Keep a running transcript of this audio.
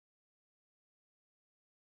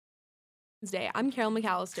Wednesday. I'm Carolyn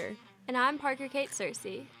McAllister. And I'm Parker-Kate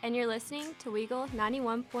Cersei, and you're listening to Weagle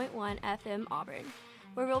 91.1 FM Auburn,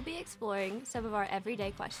 where we'll be exploring some of our everyday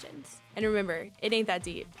questions. And remember, it ain't that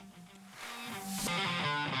deep.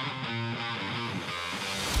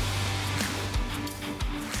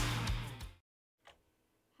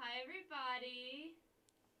 Hi, everybody.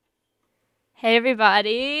 Hey,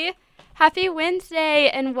 everybody. Happy Wednesday,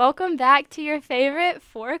 and welcome back to your favorite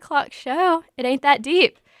 4 o'clock show, It Ain't That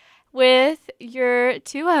Deep, with your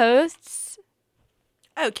two hosts,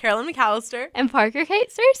 Carolyn McAllister. and Parker-Kate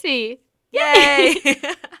Cersei. Yay!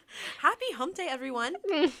 Happy hump day, everyone.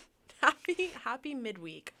 Happy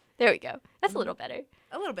midweek. There we go. That's a little better.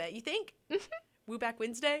 A little bit, you think? Woo back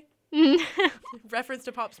Wednesday? Reference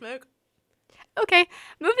to Pop Smoke? Okay,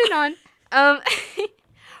 moving on.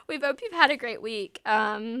 We hope you've had a great week.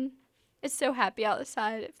 It's so happy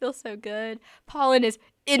outside. It feels so good. Pollen is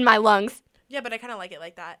in my lungs. Yeah, but I kind of like it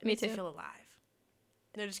like that. It Me makes too. me feel alive.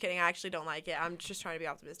 No, just kidding. I actually don't like it. I'm just trying to be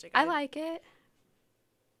optimistic. I like it.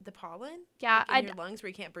 The pollen? Yeah, like in your lungs where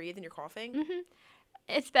you can't breathe and you're coughing?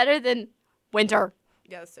 It's better than winter.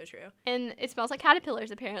 Yeah, that's so true. And it smells like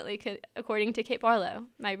caterpillars, apparently, according to Kate Barlow,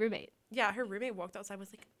 my roommate. Yeah, her roommate walked outside and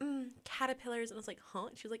was like, caterpillars. And I was like, huh?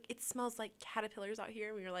 And she was like, it smells like caterpillars out here.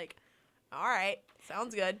 And we were like, all right,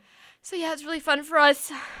 sounds good. So, yeah, it's really fun for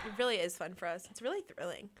us. It really is fun for us. It's really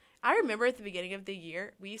thrilling. I remember at the beginning of the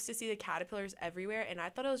year, we used to see the caterpillars everywhere. And I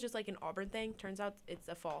thought it was just like an Auburn thing. Turns out it's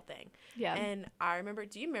a fall thing. Yeah. And I remember,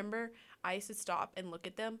 do you remember I used to stop and look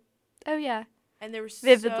at them? Oh, yeah. And there were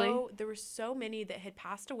Vividly. there were so many that had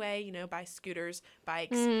passed away, by scooters,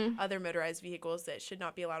 bikes, other motorized vehicles that should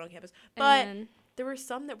not be allowed on campus. But there were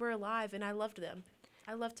some that were alive, and I loved them.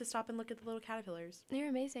 I loved to stop and look at the little caterpillars. They were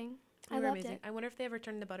amazing. They I were loved amazing. it. I wonder if they ever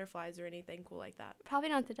turned into butterflies or anything cool like that. Probably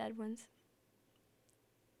not the dead ones.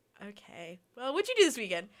 Okay. Well, what'd you do this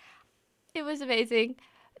weekend? It was amazing.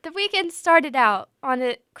 The weekend started out on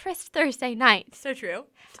a crisp Thursday night. So true.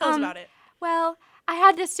 Tell us about it. Well, I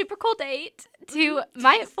had this super cool date to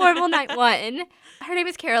my formal night one. Her name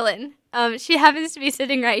is Carolyn. She happens to be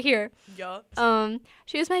sitting right here. Yeah.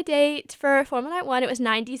 She was my date for formal night one. It was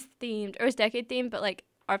 90s themed, or it was decade themed, but like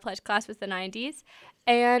our pledge class was the 90s.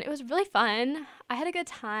 And it was really fun. I had a good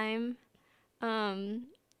time.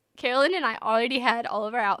 Carolyn and I already had all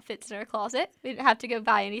of our outfits in our closet. We didn't have to go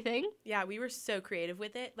buy anything. Yeah, we were so creative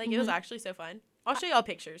with it. Like, it was actually so fun. I'll show y'all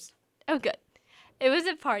pictures. Oh, good. It was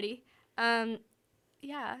a party.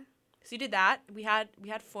 Yeah. So you did that. We had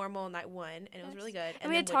formal night one, and it was really good.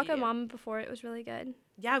 And we had Taco Mama before. It was really good.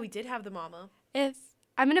 Yeah, we did have the mama. I'm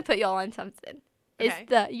going to put y'all on something. Okay. It's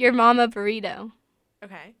the Your Mama burrito.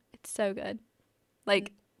 Okay. It's so good.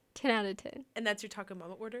 Like, 10 out of 10. And that's your Taco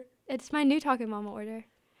Mama order? It's my new Taco Mama order.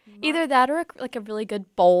 Either that or like a really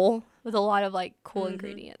good bowl with a lot of like cool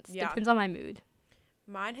ingredients. Yeah. Depends on my mood.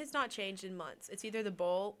 Mine has not changed in months. It's either the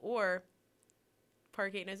bowl or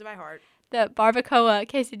Parker-Kate knows it by heart. The barbacoa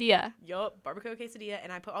quesadilla. Yup, barbacoa quesadilla,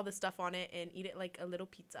 and I put all the stuff on it and eat it like a little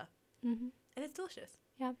pizza. Mm-hmm. And it's delicious.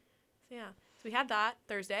 Yeah. So yeah. So we had that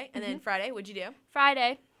Thursday, and then Friday, what'd you do?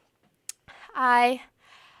 Friday,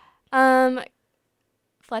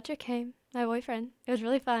 Fletcher came, my boyfriend. It was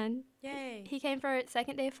really fun. Yay. He came for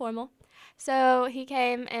second day of formal. So he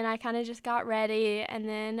came and I kind of just got ready, and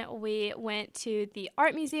then we went to the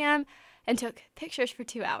art museum and took pictures for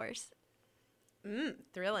 2 hours.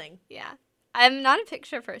 Thrilling. Yeah. I'm not a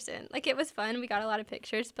picture person. Like, it was fun. We got a lot of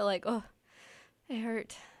pictures, but like, oh, it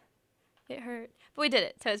hurt. It hurt. But we did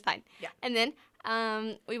it, so it's fine. Yeah. And then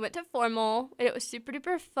we went to formal, and it was super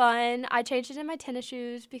duper fun. I changed into my tennis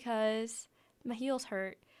shoes because my heels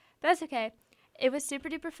hurt. But that's okay. It was super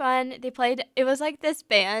duper fun. They played, it was like this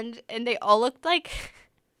band, and they all looked like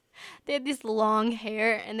they had this long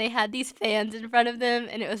hair, and they had these fans in front of them,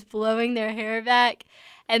 and it was blowing their hair back.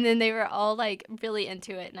 And then they were all like really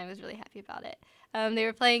into it, and I was really happy about it. They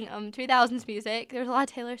were playing 2000s music. There was a lot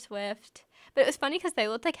of Taylor Swift. But it was funny because they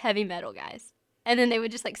looked like heavy metal guys. And then they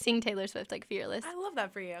would just like sing Taylor Swift like Fearless. I love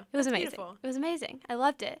that for you. It was amazing. Beautiful. It was amazing. I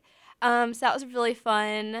loved it. So that was really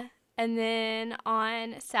fun. And then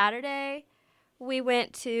on Saturday, we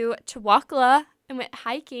went to Chihuahua and went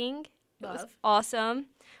hiking. It was awesome.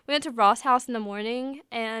 We went to Ross House in the morning,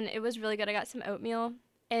 and it was really good. I got some oatmeal,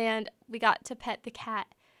 and we got to pet the cat.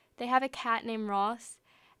 They have a cat named Ross,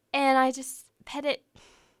 and I just pet it.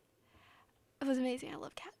 It was amazing. I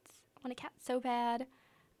love cats. I want a cat so bad.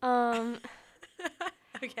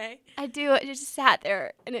 Okay. I do. It just sat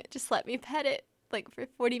there, and it just let me pet it like for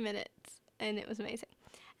 40 minutes, and it was amazing.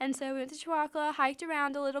 And so we went to Chihuahua, hiked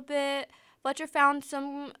around a little bit. Fletcher found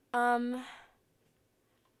some,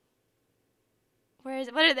 where is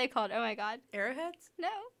it? What are they called? Oh my God. Arrowheads? No.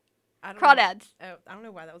 Crawdads. Oh, I don't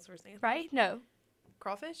know why that was the first thing. Right? No.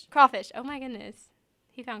 Crawfish? Crawfish. Oh my goodness.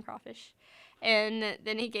 He found crawfish. And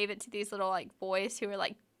then he gave it to these little like boys who were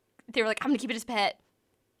like, they were like, I'm going to keep it as a pet.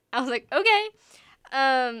 I was like, okay.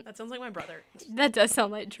 That sounds like my brother. That does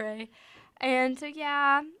sound like Trey. And so,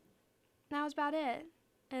 yeah, that was about it.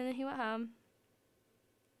 And then he went home.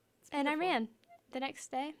 And I ran the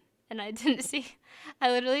next day. And I didn't see. I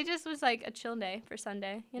literally just was like a chill day for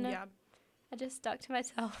Sunday, you know? Yeah. I just stuck to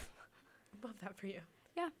myself. Love that for you.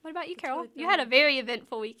 Yeah. What about you, Carol? Really You had a very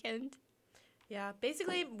eventful weekend. Yeah.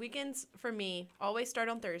 Basically, weekends for me always start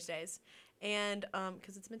on Thursdays. And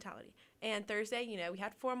because it's mentality. And Thursday, you know, we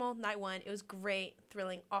had formal night one. It was great,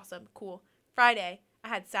 thrilling, awesome, cool. Friday, I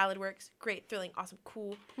had salad works, great, thrilling, awesome,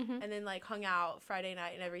 cool. Mm-hmm. And then like hung out Friday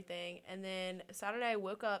night and everything. And then Saturday, I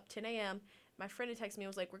woke up 10 a.m. My friend had texted me and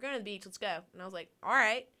was like, we're going to the beach, let's go. And I was like, all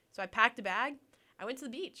right. So I packed a bag. I went to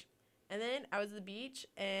the beach. And then I was at the beach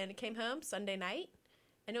and came home Sunday night.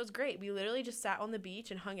 And it was great. We literally just sat on the beach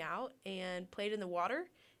and hung out and played in the water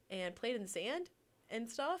and played in the sand and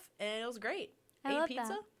stuff, and it was great. I love Ate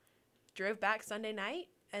pizza, that. drove back Sunday night,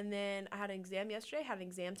 and then I had an exam yesterday, had an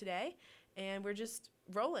exam today, and we're just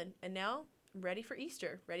rolling. And now I'm ready for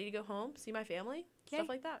Easter, ready to go home, see my family, Yay. stuff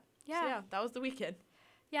like that. Yeah. So yeah, that was the weekend.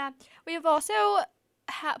 Yeah. We have also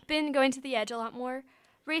been going to the Edge a lot more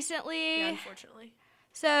recently. Yeah, unfortunately.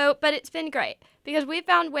 So, but it's been great because we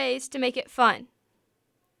found ways to make it fun.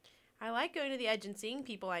 I like going to the Edge and seeing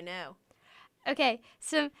people I know. Okay,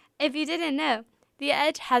 so if you didn't know, the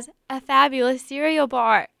Edge has a fabulous cereal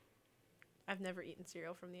bar. I've never eaten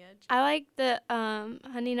cereal from the Edge. I like the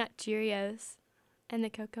Honey Nut Cheerios and the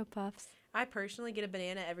Cocoa Puffs. I personally get a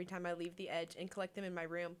banana every time I leave the Edge and collect them in my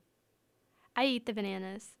room. I eat the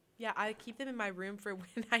bananas. Yeah, I keep them in my room for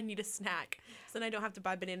when I need a snack, so then I don't have to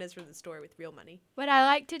buy bananas from the store with real money. What I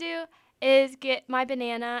like to do is get my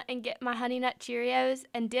banana and get my Honey Nut Cheerios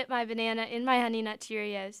and dip my banana in my Honey Nut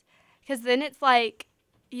Cheerios. Because then it's like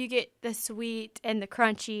you get the sweet and the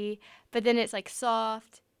crunchy, but then it's like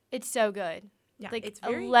soft. It's so good. Yeah, like it's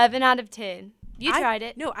very 11 out of 10. You tried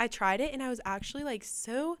it. No, I tried it, and I was actually like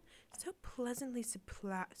so pleasantly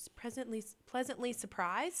surprised.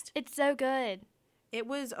 It's so good. It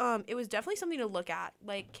was definitely something to look at.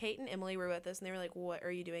 Like Kate and Emily were with us, and they were like, "What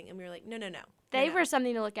are you doing?" And we were like, "No." They were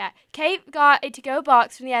something to look at. Kate got a to-go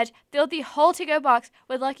box from the Edge, filled the whole to-go box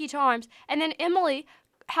with Lucky Charms, and then Emily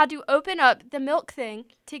had to open up the milk thing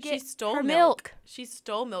to get her milk. She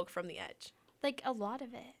stole milk from the Edge. Like a lot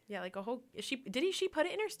of it. Yeah, like a whole. She put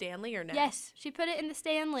it in her Stanley or no? Yes, she put it in the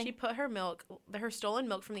Stanley. She put her stolen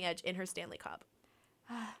milk from the Edge in her Stanley cup.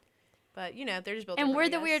 But you know, they're just built. And we're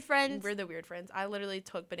different, the weird friends. We're the weird friends. I literally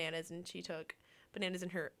took bananas, and she took bananas in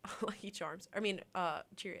her Lucky Charms. I mean,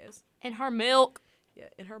 Cheerios. In her milk. Yeah,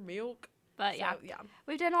 in her milk. But yeah,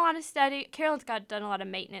 we've done a lot of study. Carolyn's done a lot of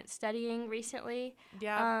maintenance studying recently.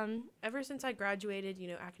 Yeah. Ever since I graduated, you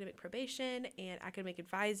know, academic probation and academic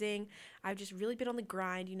advising, I've just really been on the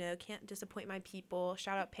grind. You know, can't disappoint my people.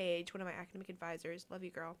 Shout out Paige, one of my academic advisors. Love you,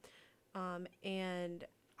 girl. And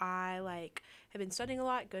I have been studying a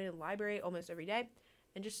lot, going to the library almost every day,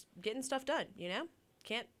 and just getting stuff done. You know,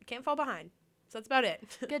 can't fall behind. So that's about it.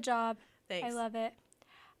 Good job. Thanks. I love it.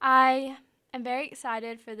 I'm very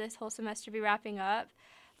excited for this whole semester to be wrapping up.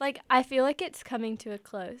 Like, I feel like it's coming to a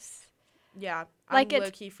close. Yeah, I'm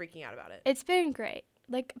low-key freaking out about it. It's been great.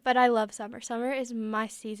 Like, but I love summer. Summer is my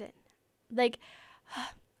season. Like,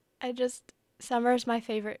 summer is my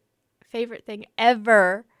favorite thing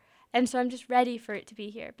ever. And so I'm just ready for it to be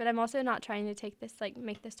here. But I'm also not trying to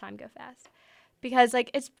make this time go fast. Because,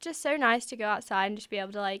 like, it's just so nice to go outside and just be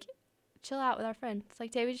able to, like, chill out with our friends.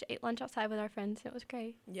 Like, today we just ate lunch outside with our friends, and it was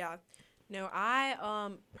great. Yeah. No, I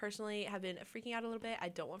personally have been freaking out a little bit. I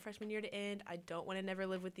don't want freshman year to end. I don't want to never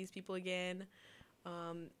live with these people again.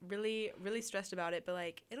 Really, really stressed about it, but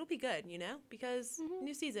like it'll be good, you know, because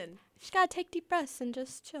new season. You just gotta take deep breaths and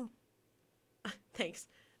just chill. Thanks.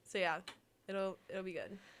 So yeah, it'll be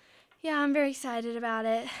good. Yeah, I'm very excited about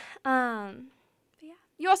it. But yeah,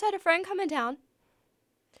 you also had a friend come in town.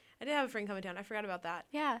 I did have a friend come in town. I forgot about that.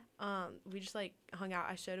 Yeah. We just like hung out.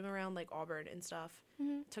 I showed him around like Auburn and stuff.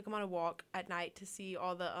 Mm-hmm. Took him on a walk at night to see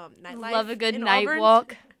all the nightlife. Love a good in night Auburn.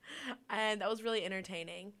 walk. And that was really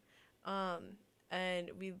entertaining.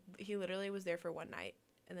 And he literally was there for one night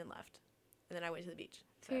and then left. And then I went to the beach.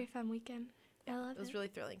 So Very fun weekend. yeah, I love it. It was really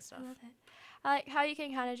thrilling stuff. I love it. I like how you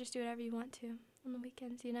can kind of just do whatever you want to on the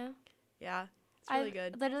weekends, you know? Yeah, it's really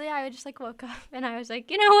good. Literally, I would just like woke up and I was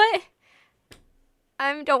like, you know what?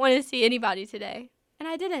 I don't want to see anybody today. And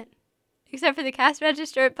I didn't. Except for the cash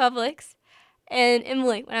register at Publix and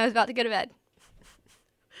Emily when I was about to go to bed.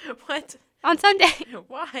 What? on Sunday.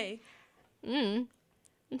 Why?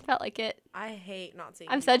 It felt like it. I hate not seeing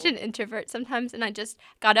I'm people. such an introvert sometimes, and I just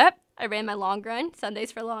got up, I ran my long run,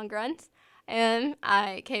 Sundays for long runs, and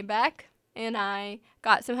I came back, and I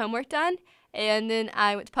got some homework done, and then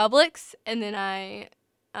I went to Publix, and then I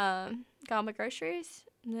got all my groceries,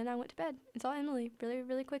 and then I went to bed and saw Emily really,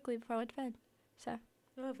 really quickly before I went to bed. So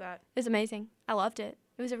I love that. it was amazing. I loved it.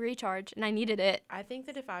 It was a recharge, and I needed it. I think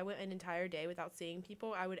that if I went an entire day without seeing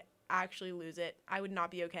people, I would actually lose it. I would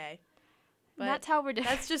not be okay. But that's how we're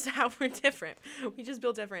different. That's just how we're different. We just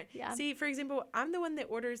build different. Yeah. See, for example, I'm the one that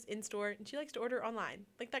orders in store, and she likes to order online.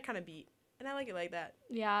 Like that kind of beat. And I like it like that.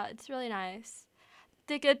 Yeah, it's really nice.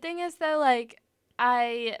 The good thing is, though, like,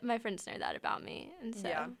 my friends know that about me, and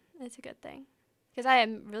so it's a good thing. Because I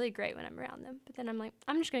am really great when I'm around them. But then I'm like,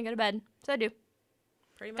 I'm just going to go to bed. So I do.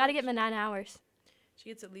 Pretty much. Got to get my 9 hours. She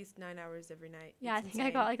gets at least 9 hours every night. Yeah, It's I think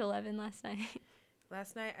I got like 11 last night.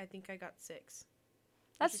 Last night, I think I got 6.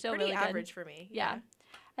 That's still pretty really good. average for me. Yeah.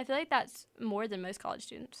 I feel like that's more than most college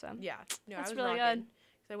students. So Yeah. No, that's I was really rocking, good.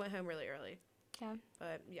 'cause I went home really early. Yeah.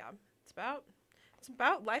 But yeah, it's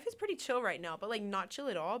about life is pretty chill right now, but like not chill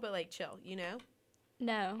at all, but like chill, you know?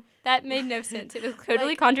 No, that made no sense. It was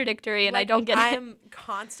totally contradictory, and I don't get it. I'm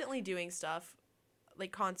constantly doing stuff,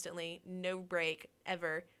 like constantly, no break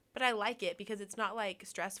ever. But I like it because it's not like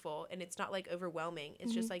stressful and it's not like overwhelming.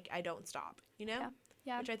 It's just like I don't stop, you know?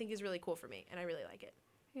 Yeah. Which I think is really cool for me, and I really like it.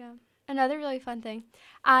 Yeah. Another really fun thing,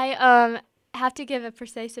 I have to give a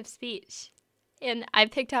persuasive speech, and I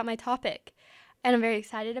picked out my topic, and I'm very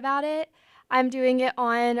excited about it. I'm doing it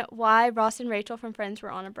on why Ross and Rachel from Friends were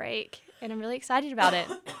on a break, and I'm really excited about it.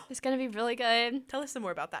 It's going to be really good. Tell us some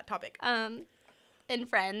more about that topic. In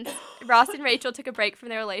Friends, Ross and Rachel took a break from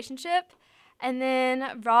their relationship, and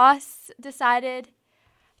then Ross decided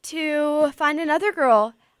to find another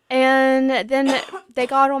girl, and then they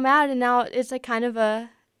got all mad, and now it's like kind of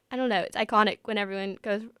I don't know, it's iconic when everyone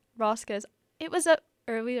goes, Ross goes,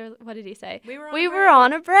 what did he say? We were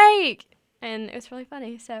on a break, and it was really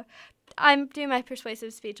funny. So I'm doing my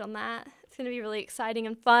persuasive speech on that. It's going to be really exciting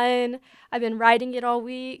and fun. I've been writing it all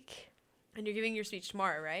week. And you're giving your speech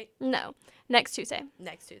tomorrow, right? No, next Tuesday.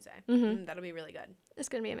 Next Tuesday. Mm-hmm. That'll be really good. It's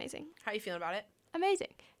going to be amazing. How are you feeling about it? Amazing.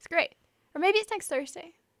 It's great. Or maybe it's next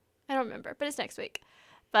Thursday. I don't remember, but it's next week.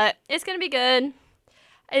 But it's going to be good.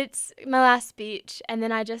 It's my last speech, and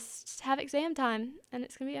then I just have exam time, and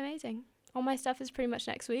it's going to be amazing. All my stuff is pretty much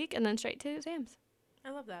next week, and then straight to exams.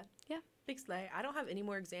 I love that. Yeah. Big slay. I don't have any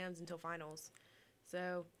more exams until finals.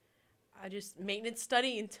 So I just maintenance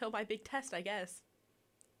study until my big test, I guess.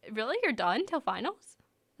 Really? You're done till finals?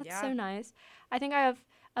 That's Yeah. so nice. I think I have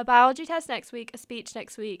a biology test next week, a speech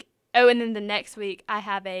next week. Oh, and then the next week I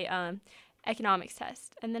have a economics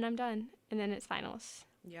test, and then I'm done, and then it's finals.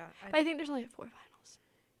 Yeah. But I think there's only 4 finals.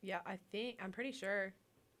 Yeah, I'm pretty sure.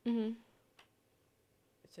 Mhm.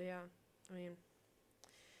 So yeah, I mean,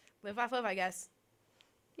 live, laugh, love, I guess.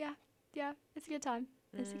 Yeah, it's a good time.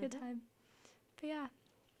 It's a good time. But yeah.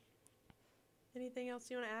 Anything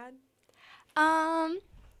else you want to add?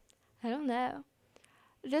 I don't know.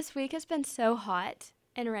 This week has been so hot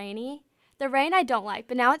and rainy. The rain I don't like,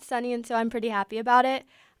 but now it's sunny, and so I'm pretty happy about it.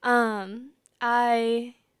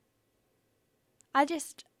 I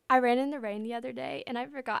ran in the rain the other day, and I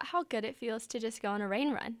forgot how good it feels to just go on a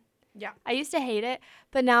rain run. Yeah. I used to hate it,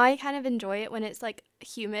 but now I kind of enjoy it when it's like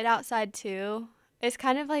humid outside too. It's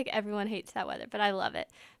kind of like everyone hates that weather, but I love it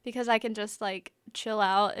because I can just like chill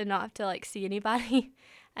out and not have to like see anybody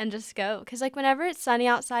and just go. Because like whenever it's sunny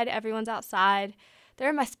outside, everyone's outside.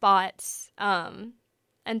 They're in my spots. And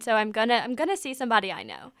so I'm gonna see somebody I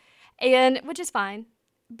know, and which is fine.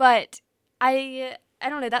 But I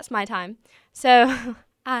don't know. That's my time. So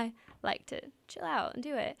I like to chill out and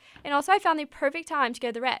do it. And also I found the perfect time to go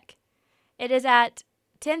to the rec. It is at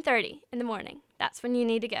 10:30 in the morning. That's when you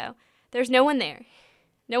need to go. There's no one there.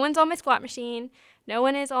 No one's on my squat machine. No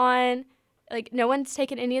one is on, no one's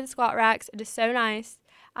taken any of the squat racks. It is so nice.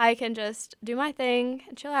 I can just do my thing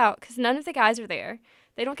and chill out because none of the guys are there.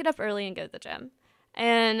 They don't get up early and go to the gym.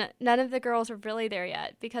 And none of the girls are really there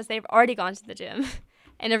yet because they've already gone to the gym.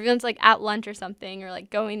 And everyone's like at lunch or something or like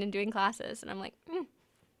going and doing classes. And I'm like,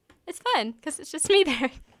 it's fun because it's just me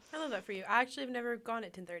there. I love that for you. I actually have never gone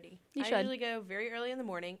at 10:30. You I should. usually go very early in the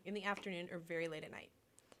morning, in the afternoon, or very late at night.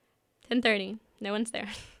 10:30. No one's there.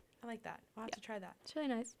 I like that. I'll have to try that. It's really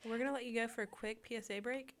nice. We're going to let you go for a quick PSA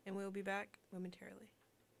break, and we'll be back momentarily.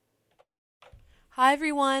 Hi,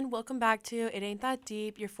 everyone. Welcome back to It Ain't That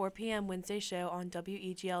Deep, your 4 p.m. Wednesday show on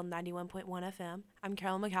WEGL 91.1 FM. I'm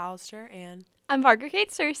Carolyn McAllister, and I'm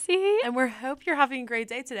Parker-Kate Cersei. we hope you're having a great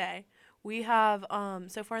day today. We have,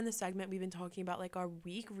 so far in this segment, we've been talking about, like, our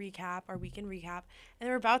weekend recap, and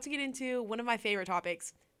we're about to get into one of my favorite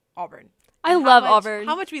topics, Auburn. I love Auburn.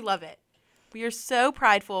 How much we love it. We are so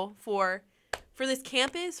prideful for this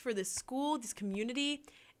campus, for this school, this community,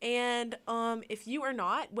 and if you are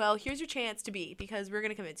not, well, here's your chance to be, because we're going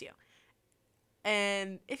to convince you.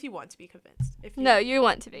 And if you want to be convinced. No, you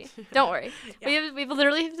want to be. Don't worry. Yeah. We've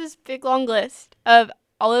literally have this big, long list of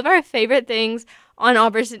all of our favorite things on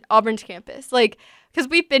Auburn's campus. Like, because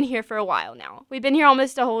we've been here for a while now. We've been here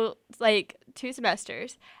almost a whole, 2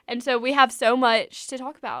 semesters. And so we have so much to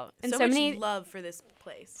talk about. And so much many love for this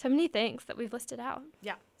place. So many things that we've listed out.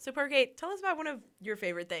 Yeah. So, Parker-Kate, tell us about one of your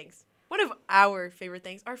favorite things. One of our favorite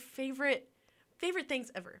things. Our favorite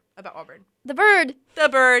things ever about Auburn. The bird. The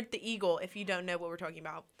bird. The eagle, if you don't know what we're talking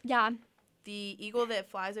about. Yeah. The eagle that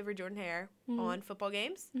flies over Jordan-Hare on football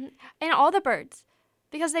games. Mm-hmm. And all the birds.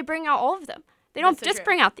 Because they bring out all of them. They don't just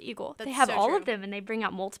bring out the eagle. They have all of them, and they bring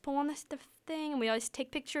out multiple on this thing, and we always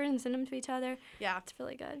take pictures and send them to each other. Yeah. It's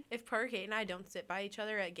really good. If Parker-Kate and I don't sit by each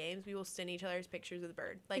other at games, we will send each other's pictures of the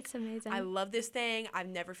bird. Like, it's amazing. I love this thing. I've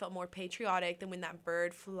never felt more patriotic than when that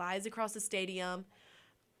bird flies across the stadium.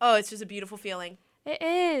 Oh, it's just a beautiful feeling. It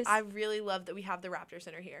is. I really love that we have the Raptor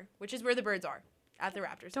Center here, which is where the birds are, at the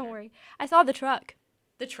Raptor Center. Don't worry. I saw the truck.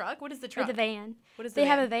 The truck? What is the truck? Or the van. What is the van? They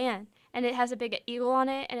have a van, and it has a big eagle on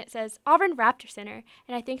it, and it says Auburn Raptor Center,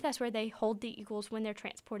 and I think that's where they hold the eagles when they're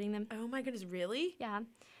transporting them. Oh my goodness, really? Yeah. It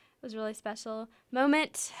was a really special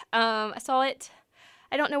moment. I saw it.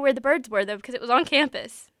 I don't know where the birds were, though, because it was on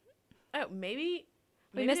campus. Oh, maybe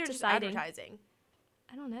We missed they're just deciding. advertising.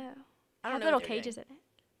 I don't know. I don't know little what they're cages doing. in it.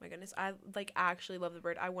 My goodness, I actually love the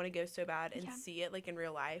bird. I want to go so bad and see it in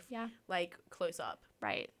real life. Yeah. Close up.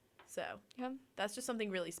 Right. So, that's just something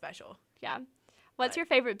really special. Yeah. What's your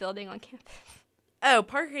favorite building on campus? Oh,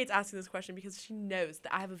 Parker-Kate's asking this question because she knows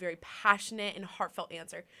that I have a very passionate and heartfelt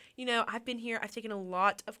answer. You know, I've been here. I've taken a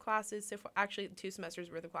lot of classes so far. Actually, 2 semesters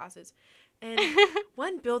worth of classes. And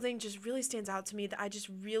one building just really stands out to me that I just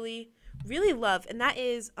really, really love, and that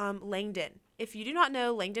is Langdon. If you do not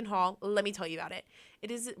know Langdon Hall, let me tell you about it. It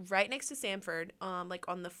is right next to Sanford, on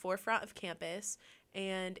the forefront of campus,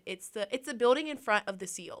 and it's the building in front of the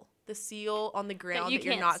seal on the ground that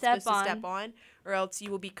you're not supposed to step on, or else you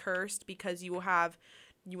will be cursed because you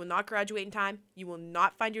will not graduate in time, you will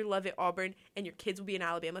not find your love at Auburn, and your kids will be an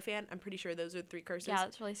Alabama fan. I'm pretty sure those are the 3 curses. Yeah,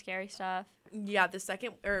 that's really scary stuff. Yeah, the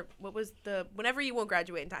second, or what was whenever you won't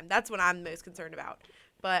graduate in time, that's what I'm most concerned about.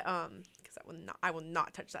 But because I will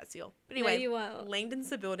not touch that seal. But anyway, no, you won't. Langdon's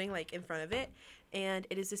the building in front of it, and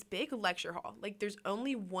it is this big lecture hall. There's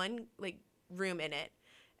only one room in it,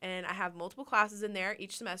 and I have multiple classes in there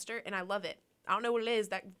each semester, and I love it. I don't know what it is.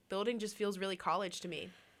 That building just feels really college to me.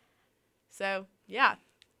 So yeah,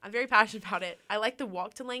 I'm very passionate about it. I like the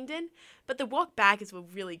walk to Langdon, but the walk back is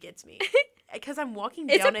what really gets me. Because I'm walking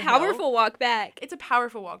down a hill. It's a powerful walk back. It's a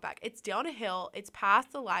powerful walk back. It's down a hill. It's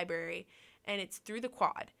past the library, and it's through the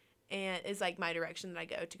quad. And it's my direction that I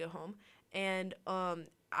go home. And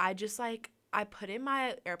I just I put in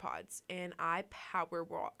my AirPods, and I power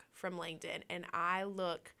walk from Langdon, and I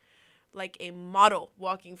look like a model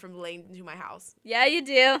walking from Langdon to my house. Yeah, you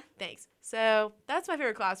do. Thanks. So that's my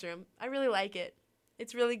favorite classroom. I really like it.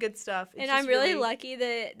 It's really good stuff. And I'm really lucky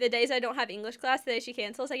that the days I don't have English class, the day she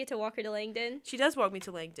cancels, I get to walk her to Langdon. She does walk me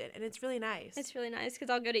to Langdon, and it's really nice. It's really nice because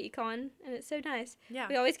I'll go to econ, and it's so nice. Yeah.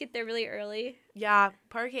 We always get there really early. Yeah.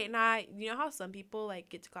 Parker-Kate and I, you know how some people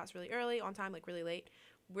get to class really early, on time, really late?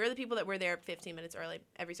 We're the people that were there 15 minutes early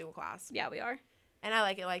every single class. Yeah, we are. And I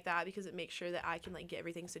like it like that because it makes sure that I can get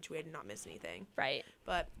everything situated and not miss anything. Right.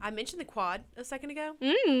 But I mentioned the quad a second ago.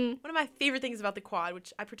 One of my favorite things about the quad,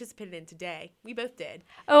 which I participated in today, we both did.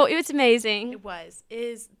 Oh, it was amazing. It was.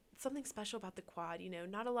 Is something special about the quad,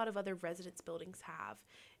 not a lot of other residence buildings have,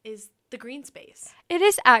 is the green space. It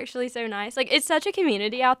is actually so nice. It's such a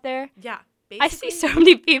community out there. Yeah. I see so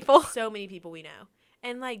many people. So many people we know.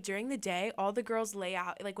 And, during the day, all the girls lay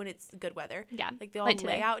out, when it's good weather. Yeah. They all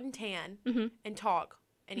lay out and tan and talk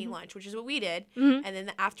and eat lunch, which is what we did. Mm-hmm. And then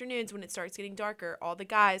the afternoons, when it starts getting darker, all the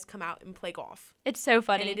guys come out and play golf. It's so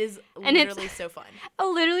funny. And it is literally so fun.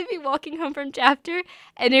 I'll literally be walking home from chapter,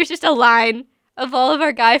 and there's just a line of all of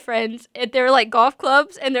our guy friends. And they're, golf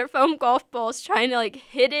clubs and their foam golf balls trying to,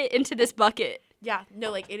 hit it into this bucket. Yeah.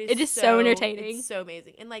 No, it is so entertaining. It's so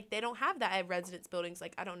amazing. And, they don't have that at residence buildings.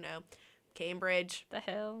 I don't know. Cambridge, the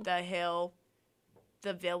Hill,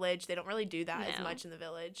 the Village. They don't really do that as much in the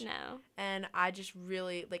Village. No. And I just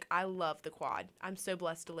really I love the quad. I'm so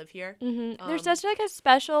blessed to live here. Mm-hmm. There's such a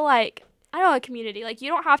special I don't know, a community. You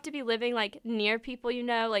don't have to be living near people.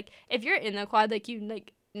 If you're in the quad,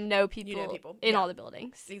 know people, in all the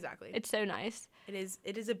buildings. Exactly. It's so nice.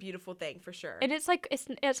 It is a beautiful thing for sure. And it's like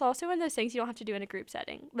it's also one of those things you don't have to do in a group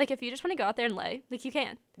setting. Like if you just want to go out there and lay, like you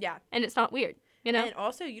can. Yeah. And it's not weird, you know. And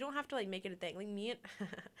also you don't have to like make it a thing. Like me and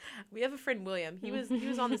we have a friend William. He was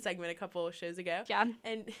on the segment a couple of shows ago. Yeah.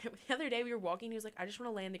 And the other day we were walking. He was like, I just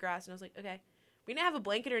want to lay in the grass, and I was like, okay. We didn't have a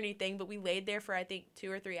blanket or anything, but we laid there for I think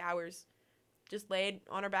 2 or 3 hours. Just laid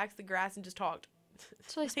on our backs in the grass and just talked.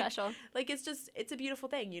 It's really special. Like it's a beautiful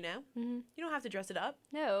thing, you know. Mm-hmm. You don't have to dress it up.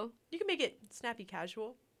 No. You can make it snappy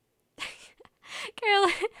casual.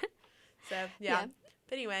 Carolyn. So yeah.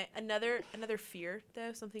 But anyway, another fear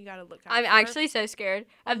though, something you gotta look out I'm for. actually so scared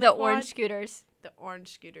of the orange scooters. The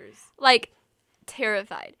orange scooters. Like,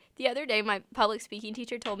 terrified. The other day, my public speaking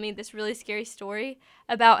teacher told me this really scary story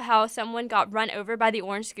about how someone got run over by the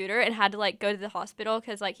orange scooter and had to, like, go to the hospital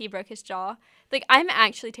because, like, he broke his jaw. Like, I'm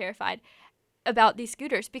actually terrified about these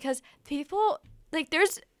scooters because people, like,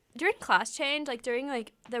 during class change, like, during,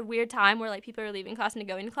 like, the weird time where, like, people are leaving class and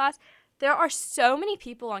going to class, there are so many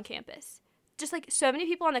people on campus. Just, like, so many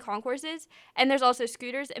people on the concourses, and there's also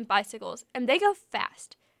scooters and bicycles, and they go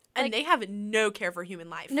fast. And like, they have no care for human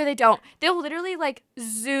life. No, they don't. They'll literally, like,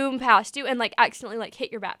 zoom past you and, like, accidentally, like,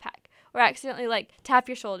 hit your backpack or accidentally, like, tap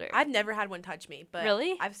your shoulder. I've never had one touch me, but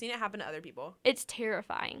really? I've seen it happen to other people. It's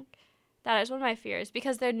terrifying. That is one of my fears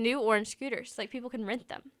because they're new orange scooters. Like, people can rent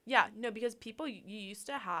them. Yeah, no, because people, you used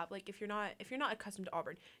to have, like, if you're not accustomed to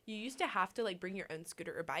Auburn, you used to have to, like, bring your own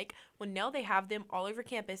scooter or bike. Well, now they have them all over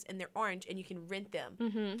campus, and they're orange, and you can rent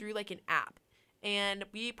them through, like, an app. And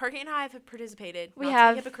Parker-Kate and I have participated. We not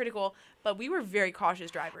have. to be hypocritical, but we were very cautious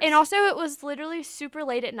drivers. And also, it was literally super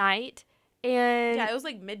late at night. And yeah, it was,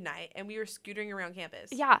 like, midnight, and we were scootering around campus.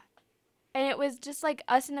 Yeah. And it was just, like,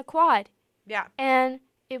 us in a quad. Yeah. And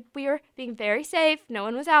we were being very safe. No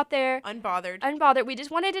one was out there. Unbothered. We just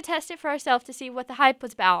wanted to test it for ourselves to see what the hype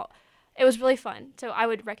was about. It was really fun, so I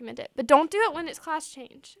would recommend it. But don't do it when it's class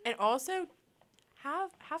change. And also,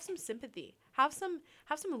 have some sympathy. Have some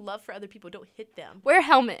love for other people. Don't hit them. Wear a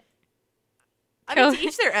helmet. I mean, to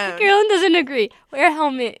each their own. Carolyn doesn't agree. Wear a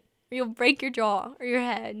helmet, or you'll break your jaw or your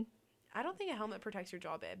head. I don't think a helmet protects your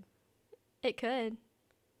jaw, babe. It could.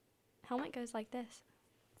 Helmet goes like this.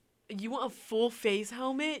 You want a full face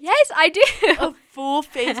helmet? Yes, I do. A full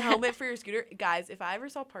face helmet for your scooter? Guys, if I ever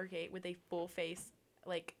saw Parker-Kate with a full face,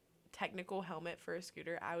 like, technical helmet for a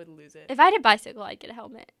scooter, I would lose it. If I had a bicycle, I'd get a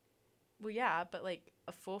helmet. Well, yeah, but, like,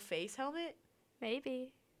 a full face helmet?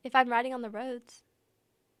 Maybe. If I'm riding on the roads.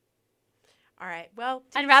 All right, well.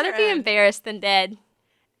 I'd rather be embarrassed than dead.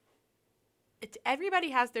 Everybody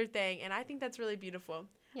has their thing, and I think that's really beautiful.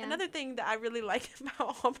 Yeah. Another thing that I really like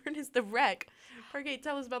about Auburn is the rec. Parker-Kate,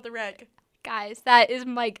 tell us about the rec. Guys, that is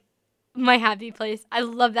my happy place. I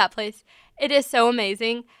love that place. It is so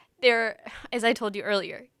amazing. There, as I told you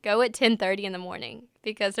earlier, go at 10:30 in the morning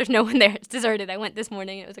because there's no one there. It's deserted. I went this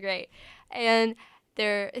morning. It was great. And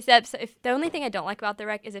if the only thing I don't like about the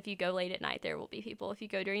rec is if you go late at night, there will be people. If you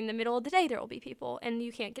go during the middle of the day, there will be people, and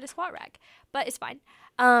you can't get a squat rack. But it's fine.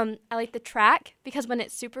 I like the track because when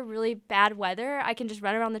it's super really bad weather, I can just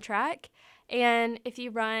run around the track. And if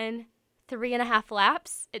you run 3.5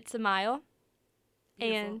 laps, it's a mile.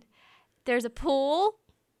 Beautiful. And there's a pool.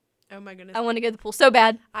 Oh my goodness. I want to go to the pool so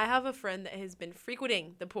bad. I have a friend that has been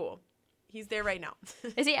frequenting the pool. He's there right now.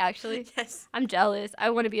 Is he actually? Yes. I'm jealous. I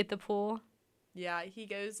want to be at the pool. Yeah, he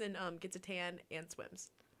goes and gets a tan and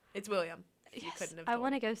swims. It's William. Yes, I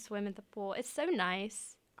want to go swim at the pool. It's so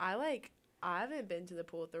nice. I haven't been to the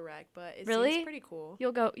pool at the rec, but it really? seems pretty cool.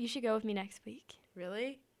 You should go with me next week.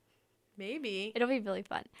 Really? Maybe. It'll be really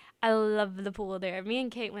fun. I love the pool there. Me and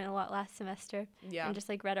Kate went a lot last semester. Yeah. And just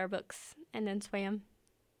like read our books and then swam.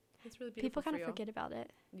 It's really beautiful. People kind of forget about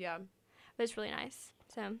it. Yeah. But it's really nice.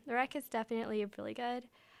 So the rec is definitely really good.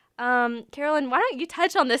 Carolyn, why don't you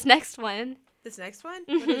touch on this next one? This next one?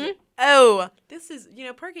 Mm-hmm. What is it? Oh, this is,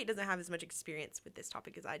 Parker-Kate doesn't have as much experience with this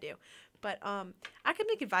topic as I do. But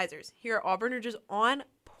academic advisors here at Auburn are just on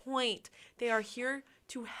point. They are here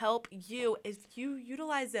to help you if you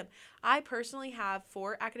utilize them. I personally have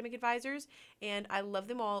 4 academic advisors, and I love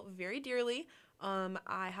them all very dearly.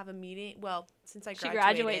 I have a meeting, since I graduated.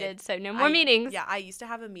 She graduated, so no more meetings. Yeah, I used to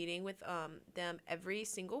have a meeting with them every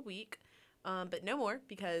single week, but no more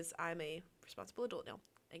because I'm a responsible adult now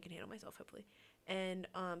and can handle myself, hopefully. And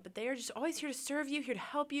but they are just always here to serve you, here to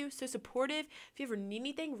help you, so supportive. If you ever need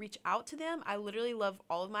anything, reach out to them. I literally love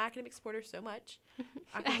all of my academic supporters so much.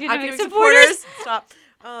 Academic supporters. Stop.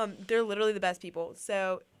 They're literally the best people.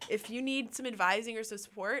 So if you need some advising or some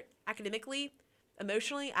support, academically,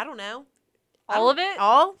 emotionally, I don't know. All of it?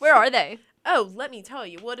 All? Where are they? Oh, let me tell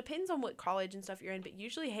you. Well, it depends on what college and stuff you're in, but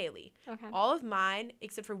usually Haley. Okay. All of mine,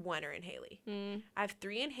 except for one, are in Haley. Mm. I have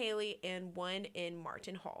 3 in Haley and 1 in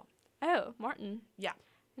Martin Hall. Oh, Martin. Yeah.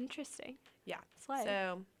 Interesting. Yeah. Slay.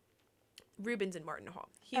 So, Ruben's in Martin Hall.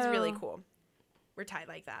 He's really cool. We're tight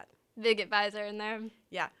like that. Big advisor in there.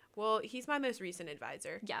 Yeah. Well, he's my most recent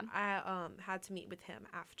advisor. Yeah. I had to meet with him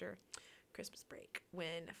after Christmas break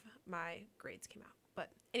when my grades came out. But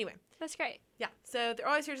anyway. That's great. Yeah. So they're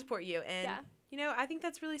always here to support you. And, Yeah. you know, I think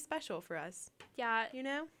that's really special for us. Yeah. You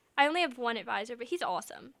know? I only have one advisor, but he's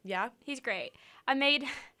awesome. Yeah? He's great. I made,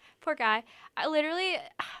 poor guy,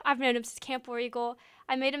 I've known him since Camp War Eagle.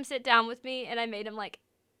 I made him sit down with me, and I made him, like,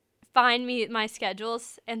 find me my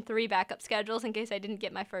schedules and 3 backup schedules in case I didn't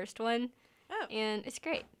get my first one. Oh. And it's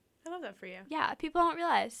great. I love that for you. Yeah, people don't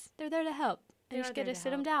realize they're there to help. They You just are get there to to sit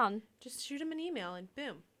them help. down. Just shoot him an email and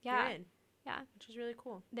boom. Yeah. You're in. Yeah. Which is really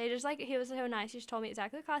cool. They just, like, he was so nice. He just told me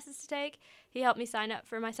exactly what classes to take. He helped me sign up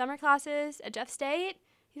for my summer classes at Jeff State.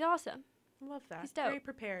 He's awesome. I love that. He's dope. Very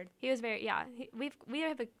prepared. He was very, yeah. We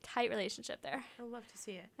have a tight relationship there. I love to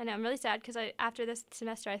see it. I know. I'm really sad because after this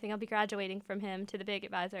semester, I think I'll be graduating from him to the big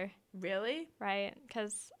advisor. Really? Right?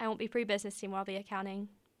 Because I won't be pre-business team. I'll be accounting.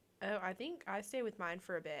 Oh, I think I stay with mine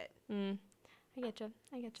for a bit. I get you.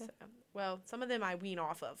 So, well, some of them I wean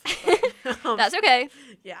off of. But, That's okay.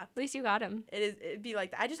 Yeah. At least you got him. It'd be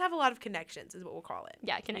like that. I just have a lot of connections, is what we'll call it.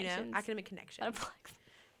 Yeah, connections. You know? Academic connections. Got a flex.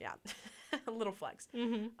 Yeah. A little flex.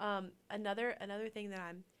 Mm-hmm. Another thing that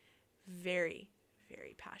I'm very,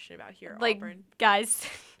 very passionate about here at Like, Auburn. guys,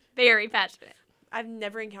 very passionate. I've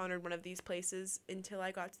never encountered one of these places until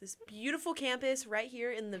I got to this beautiful campus right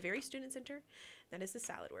here in the very student center. That is the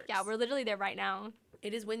Salad Works. Yeah, we're literally there right now.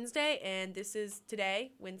 It is Wednesday, and this is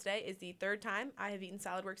today. Wednesday is the 3rd time I have eaten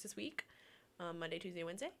Salad Works this week. Monday, Tuesday,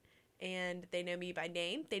 Wednesday. And they know me by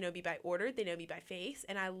name. They know me by order. They know me by face.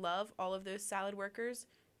 And I love all of those Salad Works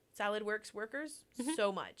workers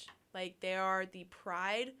so much. Like, they are the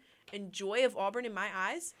pride and joy of Auburn in my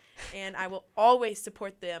eyes. And I will always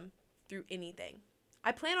support them through anything.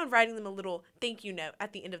 I plan on writing them a little thank you note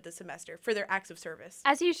at the end of the semester for their acts of service.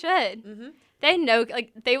 As you should. Mm-hmm. They know,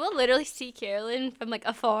 like, they will literally see Carolyn from, like,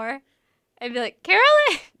 afar and be like,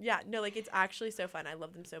 Carolyn! Yeah, no, like, it's actually so fun. I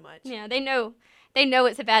love them so much. Yeah, they know. They know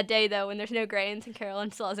it's a bad day, though, when there's no grains and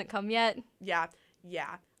Carolyn still hasn't come yet. Yeah.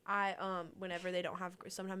 I, whenever they don't have,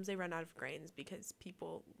 sometimes they run out of grains because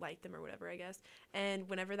people like them or whatever, I guess. And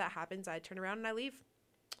whenever that happens, I turn around and I leave.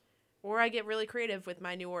 Or I get really creative with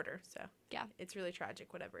my new order. So, yeah. It's really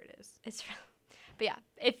tragic, whatever it is. But yeah,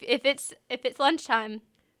 if it's lunchtime,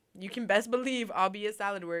 you can best believe I'll be at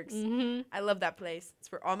Salad Works. Mm-hmm. I love that place.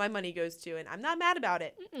 It's where all my money goes to, and I'm not mad about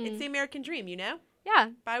it. Mm-mm. It's the American dream, you know? Yeah.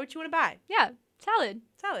 Buy what you want to buy. Yeah. Salad.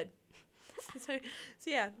 So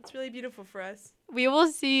yeah, it's really beautiful for us. We will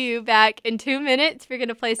see you back in 2 minutes. We're going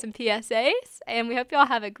to play some PSAs, and we hope you all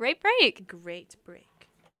have a great break. Great break.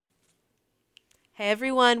 Hey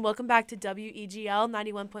everyone, welcome back to WEGL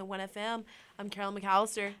 91.1 FM. I'm Carolyn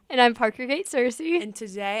McAllister. And I'm Parker-Kate Cersei. And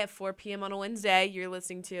today at 4 p.m. on a Wednesday, you're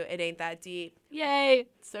listening to It Ain't That Deep. Yay.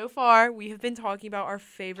 So far, we have been talking about our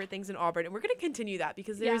favorite things in Auburn, and we're going to continue that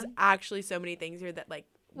because there's actually so many things here that, like,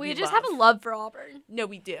 we just have a love for Auburn. No,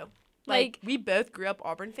 we do. Like we both grew up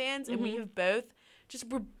Auburn fans, and we Mm-hmm. have both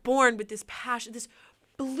were born with this passion, this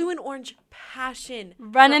blue and orange passion.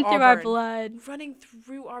 Running for through our Auburn. blood. Running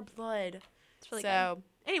through our blood. It's really good.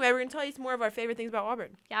 Anyway, we're going to tell you some more of our favorite things about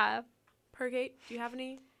Auburn. Yeah. Parker-Kate, do you have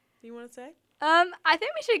any you want to say? I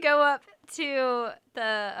think we should go up to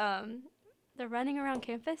the running around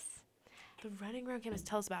campus. The running around campus.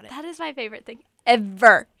 Tell us about it. That is my favorite thing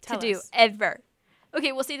ever Tell to do. us. Ever.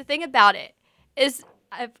 Okay, well, see, the thing about it is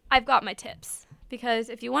I've got my tips. Because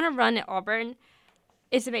if you want to run at Auburn,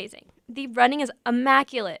 it's amazing. The running is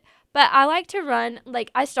immaculate. But I like to run,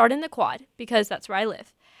 like, I start in the quad because that's where I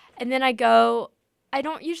live. And then I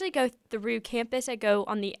don't usually go through campus. I go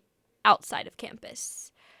on the outside of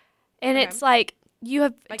campus. And it's like you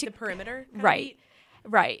have like the perimeter? Right.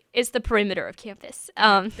 Right. It's the perimeter of campus.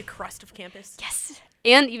 The crust of campus. Yes.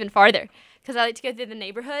 And even farther. Because I like to go through the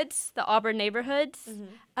neighborhoods, the Auburn neighborhoods.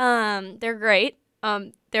 Mm-hmm. They're great.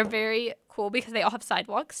 They're very cool because they all have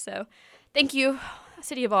sidewalks. So thank you,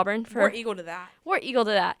 City of Auburn, for War Eagle to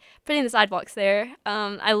that. Putting the sidewalks there.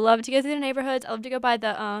 I love to go through the neighborhoods. I love to go by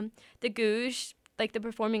the Gouge, like the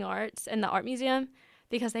Performing Arts and the Art Museum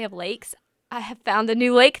because they have lakes. I have found a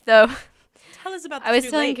new lake, though. Tell us about this I was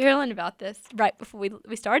new telling lake. Carolyn about this right before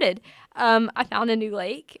we started. I found a new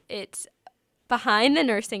lake. It's behind the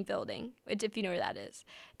nursing building, which, if you know where that is.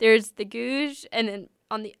 There's the Gouge, and then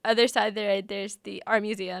on the other side there's the Art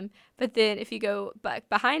Museum. But then if you go back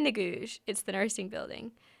behind the Gouge, it's the nursing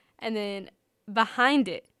building. And then behind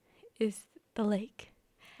it is the lake.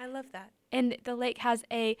 I love that. And the lake has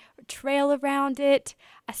a trail around it.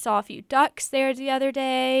 I saw a few ducks there the other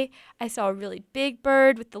day. I saw a really big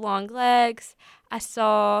bird with the long legs. I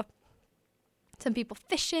saw some people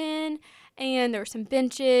fishing, and there were some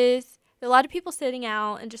benches. There were a lot of people sitting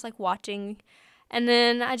out and just like watching. And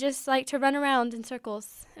then I just like to run around in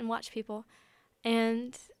circles and watch people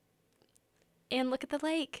and look at the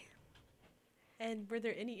lake. And were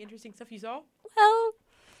there any interesting stuff you saw? Well,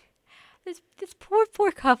 this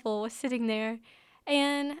poor couple was sitting there,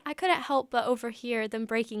 and I couldn't help but overhear them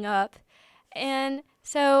breaking up. And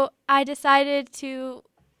so I decided to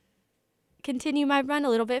continue my run a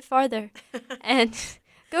little bit farther and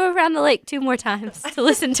go around the lake 2 more times to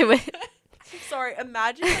listen to it. I'm sorry.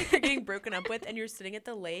 Imagine like you're getting broken up with and you're sitting at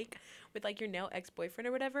the lake with like your now ex-boyfriend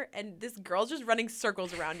or whatever, and this girl's just running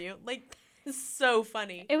circles around you. Like, it's so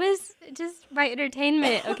funny. It was just my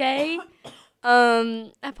entertainment, okay?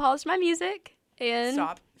 I paused my music and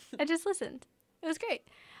Stop. I just listened. It was great.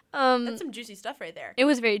 That's some juicy stuff right there. It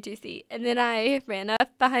was very juicy. And then I ran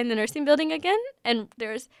up behind the nursing building again, and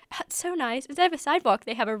it's so nice. Instead of a sidewalk,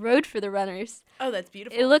 they have a road for the runners. Oh, that's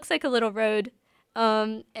beautiful. It looks like a little road,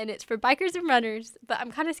 and it's for bikers and runners, but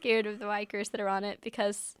I'm kind of scared of the bikers that are on it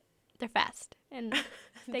because they're fast. And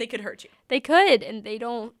they could hurt you. They could, and they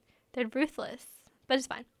don't. They're ruthless. But it's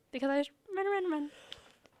fine because I just run.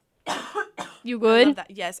 You good? I love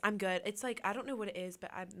that. Yes, I'm good. It's like, I don't know what it is,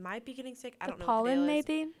 but I might be getting sick. I don't know what the deal pollen, is.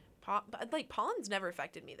 maybe? But like, pollen's never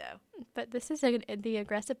affected me, though. But this is the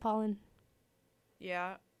aggressive pollen.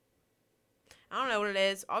 Yeah. I don't know what it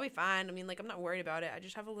is. I'll be fine. I mean, like, I'm not worried about it. I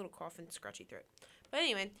just have a little cough and scratchy throat. But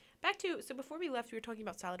anyway, so before we left, we were talking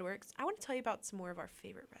about Salad Works. I want to tell you about some more of our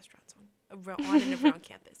favorite restaurants on and around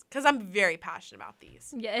campus, because I'm very passionate about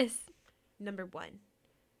these. Yes. Number 1,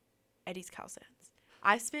 Eddie's Calzones.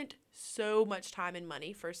 I spent so much time and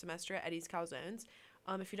money first semester at Eddie's Calzones.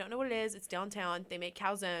 If you don't know what it is, it's downtown. They make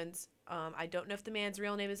calzones. I don't know if the man's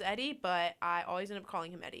real name is Eddie, but I always end up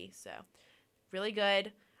calling him Eddie. So, really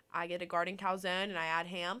good. I get a garden calzone and I add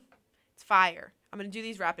ham. It's fire. I'm going to do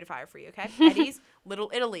these rapid fire for you, okay? Eddie's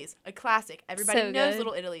Little Italy's, a classic. Everybody So knows good.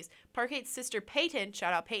 Little Italy's. Parker-Kate's sister, Peyton,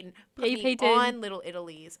 shout out Peyton, put Yay, me Peyton. on Little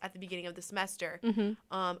Italy's at the beginning of the semester. Mm-hmm.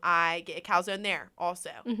 I get a calzone there also.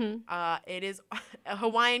 Mm-hmm. It is a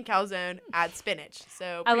Hawaiian calzone, add spinach.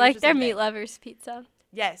 So I pretty much like the their same meat thing. lovers pizza.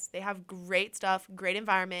 Yes, they have great stuff, great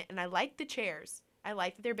environment, and I like the chairs. I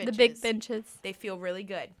like that they're benches. The big benches. They feel really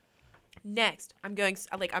good. Next, I'm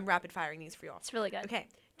rapid firing these for y'all. It's really good. Okay,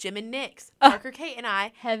 Jim and Nick's. Oh, Parker-Kate and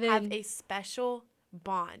I heaven. have a special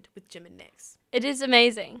bond with Jim and Nick's. It is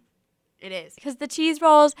amazing. It is. Because the cheese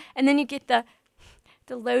rolls, and then you get the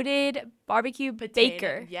loaded barbecue Potato.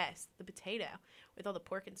 baker. Yes, the potato with all the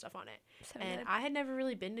pork and stuff on it. So And good. I had never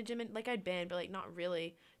really been to I'd been, but like not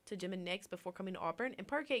really to Jim and Nick's before coming to Auburn. And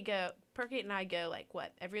Parker-Kate and I go like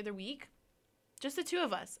what, every other week? Just the 2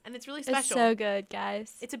 of us, and it's really special. It's so good,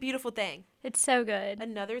 guys. It's a beautiful thing. It's so good.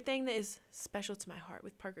 Another thing that is special to my heart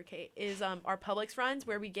with Parker-Kate is our Publix runs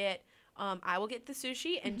where we get I will get the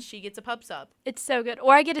sushi and she gets a pub sub. It's so good.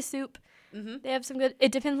 Or I get a soup. Mm-hmm. They have some good.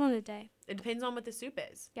 It depends on the day. It depends on what the soup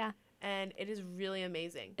is. Yeah. And it is really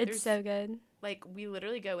amazing. It's so good. Like, we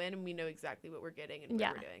literally go in and we know exactly what we're getting and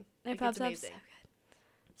what we're doing. Their Like, pub it's sub's amazing.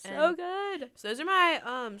 so good. So good. So those are my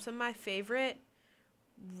some of my favorite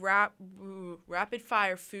rapid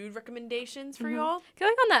fire food recommendations for y'all.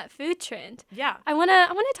 Going on that food trend, Yeah. I wanna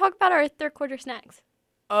talk about our 3rd quarter snacks.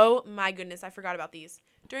 Oh my goodness, I forgot about these.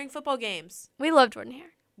 During football games, We love Jordan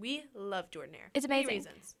Hare. we love Jordan-Hare. It's Many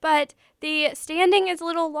amazing. reasons. But the standing is a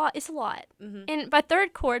lot. It's a lot. Mm-hmm. And by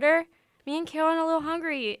 3rd quarter, me and Carolyn are a little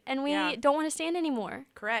hungry, and we Yeah. don't want to stand anymore.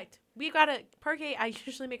 Correct. We gotta Parker-Kate, I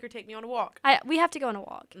usually make her take me on a walk. We have to go on a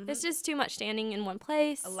walk. Mhm. It's just too much standing in one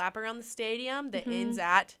place. A lap around the stadium that Mhm. ends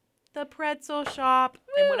at the pretzel shop.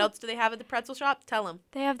 And what Woo! else do they have at the pretzel shop? Tell them.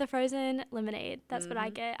 They have the frozen lemonade. That's what I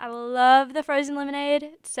Mhm. get. I love the frozen lemonade.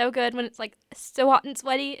 It's so good when it's like so hot and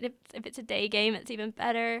sweaty. And if it's a day game, it's even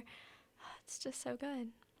better. It's just so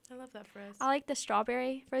good. I love that for us. I like the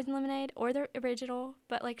strawberry frozen lemonade or the original,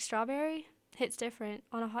 but like strawberry hits different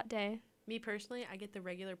on a hot day. Me personally, I get the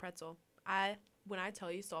regular pretzel. When I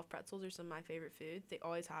tell you soft pretzels are some of my favorite foods, they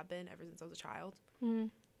always have been ever since I was a child.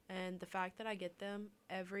 Mm. And the fact that I get them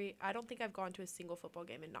I don't think I've gone to a single football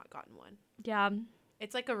game and not gotten one. Yeah,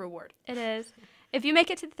 It's like a reward. it is. If you make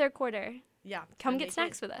it to the 3rd quarter, Yeah. come and get make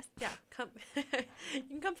snacks it- with us. Yeah, come. You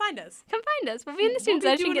can come find us. Come find us. We'll be in the We'll student be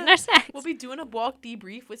section doing getting a- our snacks. We'll be doing a walk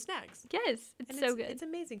debrief with snacks. Yes, it's And so good. It's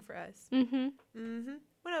amazing for us. Mm-hmm. Mm-hmm.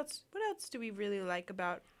 What else do we really like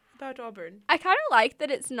about Auburn? I kind of like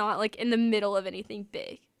that it's not like in the middle of anything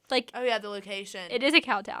big. Like, oh yeah, the location. it is a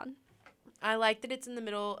cow town. I like that it's in the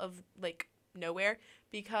middle of like nowhere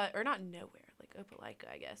or not nowhere, like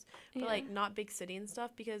Opelika, I guess, but like not big city and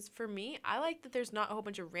stuff. Because for me, I like that there's not a whole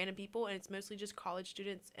bunch of random people and it's mostly just college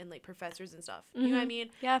students and like professors and stuff. You know what I mean?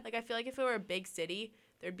 Yeah. Like I feel like if it were a big city,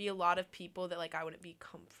 there'd be a lot of people that like I wouldn't be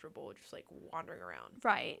comfortable just like wandering around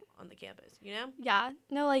on the campus. You know? Yeah.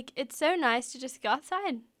 No, like it's so nice to just go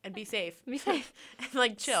outside and be safe. Be safe. And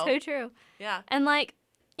like chill. So true. Yeah. And like,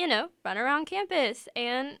 you know, run around campus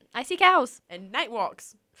and I see cows. And night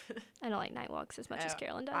walks. I don't like night walks as much as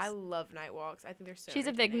Carolyn does. I love night walks. I think they're so She's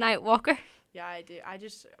a big night walker. Yeah, I do.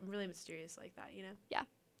 I'm really mysterious like that, you know? Yeah.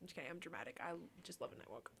 I'm just kidding. I'm dramatic. I just love a night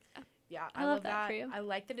walk. Oh. Yeah, I love that for you. I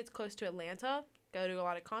like that it's close to Atlanta. Go to a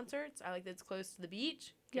lot of concerts. I like that it's close to the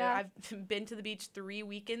beach. Yeah. I've been to the beach 3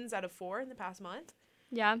 weekends out of 4 in the past month.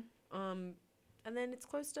 Yeah. And then it's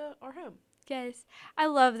close to our home. Yes. I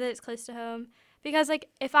love that it's close to home because, like,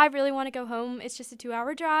 if I really want to go home, it's just a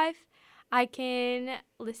 2-hour drive. I can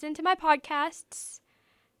listen to my podcasts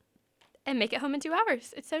and make it home in 2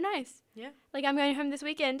 hours. It's so nice. Yeah. Like, I'm going home this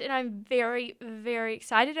weekend, and I'm very, very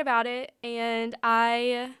excited about it. And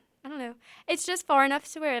I don't know. It's just far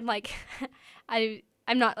enough to where I'm, like,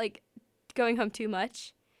 I'm not, like, going home too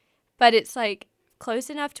much. But it's, like, close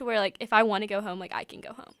enough to where, like, if I want to go home, like, I can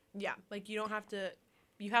go home. Yeah. Like, you don't have to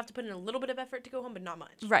 – you have to put in a little bit of effort to go home, but not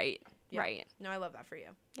much. Right. Yeah. Right. No, I love that for you.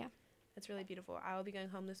 Yeah. That's really beautiful. I will be going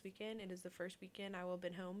home this weekend. It is the first weekend I will have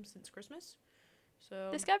been home since Christmas. So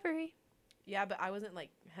Discovery. Yeah, but I wasn't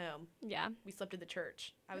like home. Yeah. We slept at the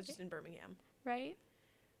church. I was just in Birmingham. Right.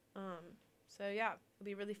 So yeah, it'll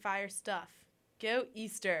be really fire stuff. Go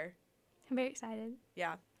Easter. I'm very excited.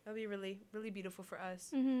 Yeah, it'll be really, really beautiful for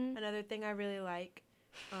us. Mm-hmm. Another thing I really like,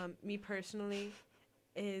 me personally,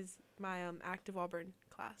 is my active Auburn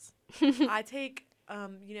class. I take,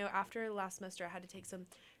 after last semester, I had to take some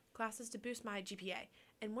classes to boost my GPA.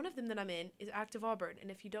 And one of them that I'm in is Active Auburn.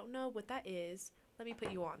 And if you don't know what that is, let me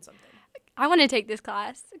put you on something. I want to take this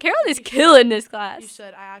class. Carolyn is killing this class. You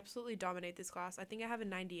should. I absolutely dominate this class. I think I have a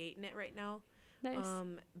 98 in it right now. Nice.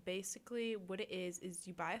 Basically, what it is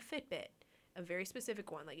you buy a Fitbit, a very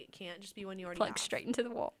specific one. Like, it can't just be one you already Plug have. straight into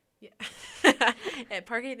the wall. Yeah. And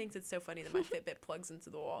Parker thinks it's so funny that my Fitbit plugs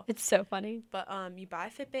into the wall. It's so funny. But you buy a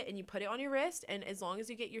Fitbit and you put it on your wrist, and as long as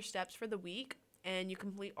you get your steps for the week and you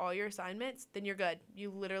complete all your assignments, then you're good.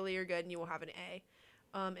 You literally are good and you will have an A.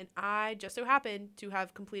 And I just so happen to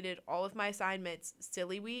have completed all of my assignments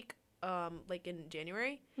silly week, like in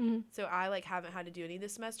January. Mm-hmm. So I haven't had to do any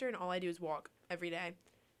this semester, and all I do is walk every day.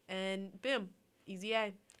 And boom, easy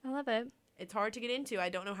A. I love it. It's hard to get into. I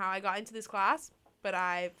don't know how I got into this class, but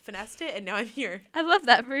I finessed it, and now I'm here. I love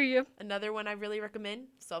that for you. Another one I really recommend,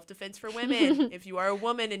 self-defense for women. If you are a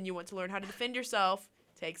woman and you want to learn how to defend yourself,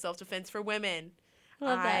 take self-defense for women.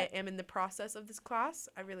 I am in the process of this class.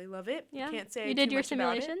 I really love it. Yeah. Can't say you did too your much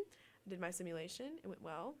about it. simulation? I did my simulation. It went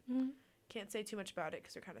well. Mm-hmm. Can't say too much about it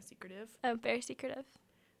because they're kind of secretive. Oh, very secretive.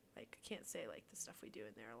 Like, I can't say, like, the stuff we do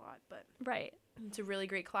in there a lot. But right. It's a really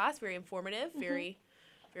great class, very informative, very,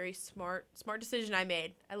 very smart decision I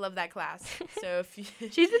made. I love that class. So if you...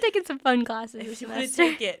 She's been taking some fun classes this if you want to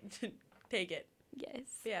semester. take it, take it. Yes.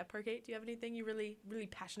 But yeah, Parker-Kate, do you have anything you're really, really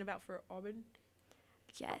passionate about for Auburn?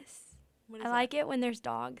 Yes. What is I that? like it when there's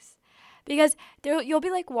dogs. Because you'll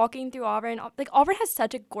be, like, walking through Auburn. Like, Auburn has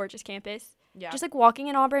such a gorgeous campus. Yeah. Just, like, walking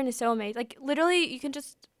in Auburn is so amazing. Like, literally, you can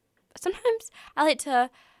just... Sometimes I like to...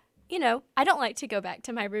 I don't like to go back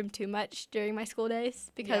to my room too much during my school days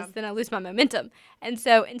because then I lose my momentum. And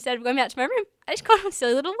so instead of going back to my room, I just go on a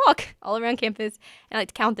silly little walk all around campus. And I like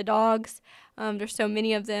to count the dogs. There's so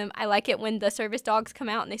many of them. I like it when the service dogs come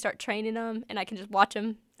out and they start training them, and I can just watch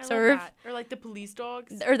them serve. Love that. Or like the police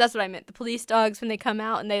dogs. Or that's what I meant. The police dogs, when they come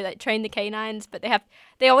out and they like train the canines, but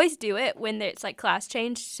they always do it when it's like class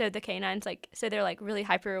change. So the canines they're like really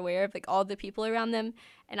hyper aware of like all the people around them.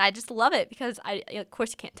 And I just love it because of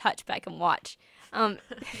course you can't touch, but I can watch.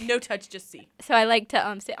 No touch, just see. So I like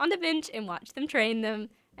to sit on the bench and watch them train them,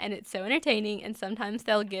 and it's so entertaining. And sometimes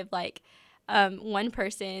they'll give like one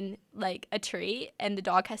person like a treat, and the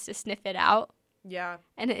dog has to sniff it out. Yeah.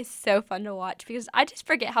 And it's so fun to watch because I just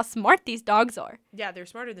forget how smart these dogs are. Yeah, they're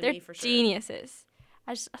smarter than They're me for sure. Geniuses.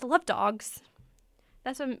 I love dogs.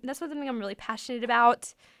 That's something I'm really passionate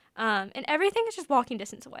about. And everything is just walking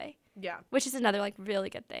distance away. Yeah. Which is another like really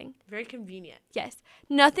good thing. Very convenient. Yes.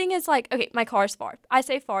 Nothing is like, okay, my car's far. I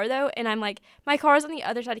say far though, and I'm like, my car's on the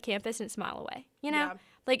other side of campus and it's a mile away. Yeah.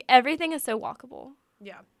 Like everything is so walkable.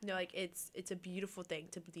 Yeah. No, like it's a beautiful thing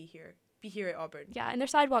to be here. Be here at Auburn. Yeah, and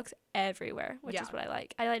there's sidewalks everywhere, which is what I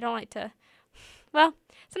like. I don't like to, well,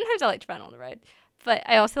 sometimes I like to run on the road, But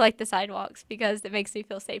I also like the sidewalks because it makes me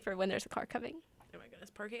feel safer when there's a car coming. Oh my goodness.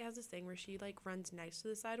 Parker-Kate has this thing where she like runs next to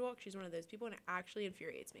the sidewalk. She's one of those people and it actually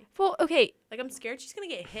infuriates me. Well, okay. Like I'm scared she's going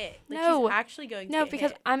to get hit. Like No. she's actually going to No, get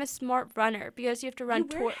because hit. I'm a smart runner because you have to run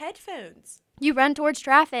You wear headphones. You run towards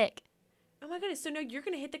traffic. Oh my goodness. So no, you're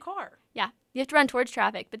going to hit the car. Yeah. You have to run towards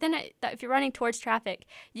traffic. But then if you're running towards traffic,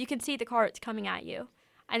 you can see the car that's coming at you.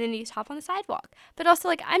 And then you just hop on the sidewalk. But also,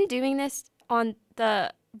 like, I'm doing this on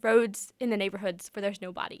the roads in the neighborhoods where there's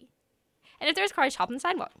nobody. And if there's cars, hop on the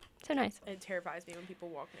sidewalk. So nice. It terrifies me when people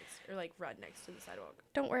walk next or like run next to the sidewalk.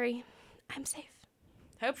 Don't worry. I'm safe.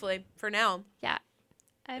 Hopefully, for now. Yeah.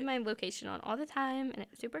 I have my location on all the time, and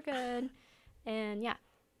it's super good. And, yeah.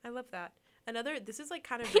 I love that. This is like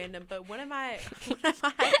kind of random, but one of my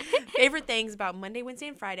favorite things about Monday, Wednesday,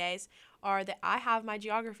 and Fridays are that I have my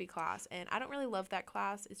geography class, and I don't really love that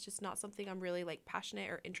class. It's just not something I'm really like passionate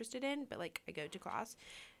or interested in, but like I go to class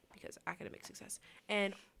because academic success.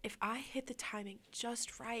 And if I hit the timing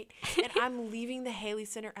just right and I'm leaving the Haley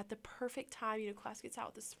Center at the perfect time, class gets out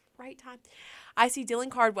at this right time, I see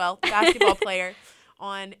Dylan Cardwell, basketball player,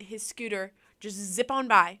 on his scooter just zip on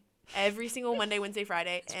by. Every single Monday, Wednesday,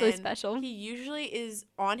 Friday. It's really special. He usually is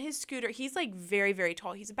on his scooter. He's like very, very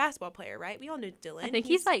tall. He's a basketball player, right? We all know Dylan. I think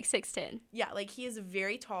he's like 6'10". Yeah, like he is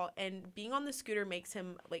very tall, and being on the scooter makes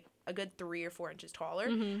him like a good 3 or 4 inches taller.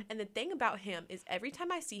 Mm-hmm. And the thing about him is every time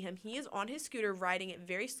I see him, he is on his scooter riding it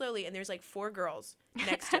very slowly, and there's like 4 girls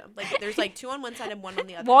next to him. Like there's like 2 on one side and 1 on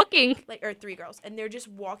the other. Walking. Like, or 3 girls, and they're just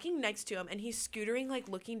walking next to him, and he's scootering like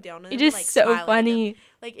looking down at It them, is like, so funny.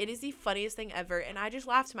 Like it is the funniest thing ever, and I just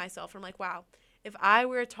laugh to myself. I'm like, wow, if I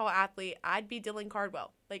were a tall athlete, I'd be Dylan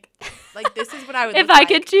Cardwell. Like this is what I would. If look I like.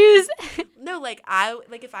 could choose. No,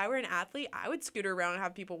 if I were an athlete, I would scooter around and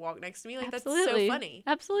have people walk next to me. Like Absolutely. That's so funny.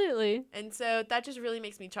 Absolutely. And so that just really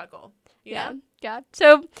makes me chuckle. Yeah. Yeah.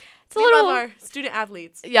 So it's we love our student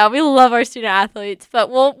athletes. Yeah, we love our student athletes,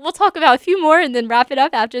 but we'll talk about a few more and then wrap it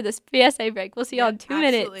up after this PSA break. We'll see you all in 2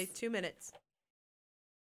 minutes. Absolutely, 2 minutes.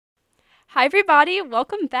 Hi everybody,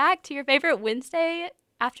 welcome back to your favorite Wednesday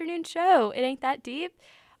afternoon show. It Ain't That Deep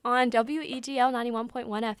on WEGL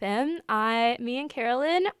 91.1 FM. Me and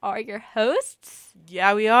Carolyn are your hosts.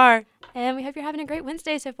 Yeah, we are. And we hope you're having a great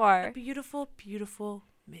Wednesday so far. A beautiful, beautiful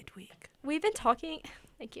midweek. We've been talking,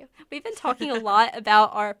 thank you. We've been talking a lot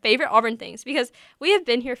about our favorite Auburn things because we have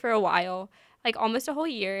been here for a while, like almost a whole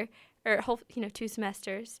year, or 2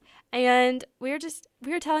 semesters. And we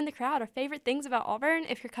were telling the crowd our favorite things about Auburn.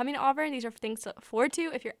 If you're coming to Auburn, these are things to look forward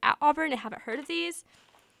to. If you're at Auburn and haven't heard of these,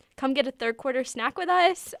 come get a third quarter snack with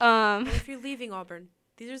us. And if you're leaving Auburn,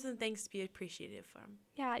 these are some things to be appreciative from.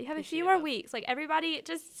 Yeah, you have a few more weeks. Like everybody,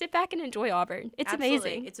 just sit back and enjoy Auburn. It's Absolutely.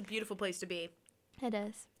 amazing. It's a beautiful place to be. It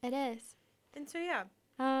is. It is. And so yeah,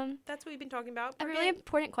 that's what we've been talking about. A really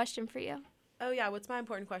important question for you. Oh yeah, what's my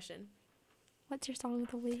important question? What's your song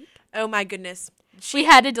of the week? Oh my goodness. We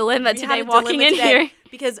had a dilemma today walking in here.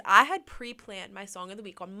 Because I had pre-planned my song of the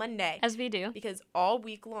week on Monday. As we do. Because all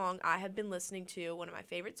week long I have been listening to one of my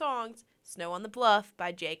favorite songs, Snow on the Bluff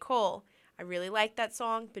by J. Cole. I really like that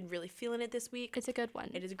song. Been really feeling it this week. It's a good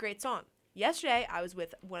one. It is a great song. Yesterday, I was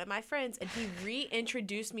with one of my friends, and he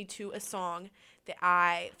reintroduced me to a song that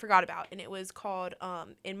I forgot about, and it was called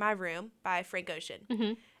In My Room by Frank Ocean.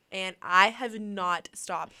 Mm-hmm. And I have not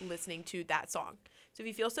stopped listening to that song. So if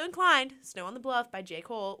you feel so inclined, Snow on the Bluff by J.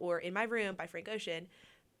 Cole or In My Room by Frank Ocean,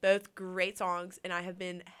 both great songs, and I have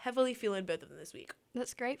been heavily feeling both of them this week.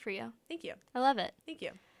 That's great for you. Thank you. I love it. Thank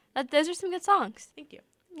you. Those are some good songs. Thank you.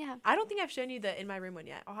 Yeah. I don't think I've shown you the In My Room one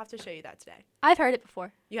yet. I'll have to show you that today. I've heard it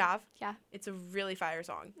before. You have? Yeah. It's a really fire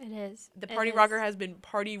song. It is. The Party Rocker has been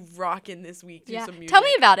party rocking this week to some music. Tell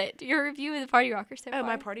me about it. Your review of the Party Rocker so far. Oh,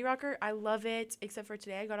 my Party Rocker? I love it. Except for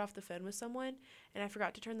today I got off the phone with someone and I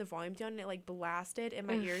forgot to turn the volume down and it like blasted and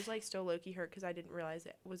my ears like still low-key hurt because I didn't realize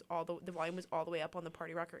it was the volume was all the way up on the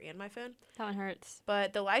Party Rocker and my phone. That one hurts.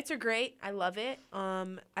 But the lights are great. I love it.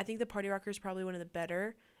 I think the Party Rocker is probably one of the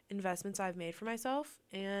better investments I've made for myself,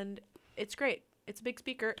 and it's great. It's a big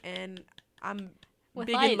speaker, and I'm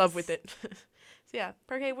in love with it. So yeah,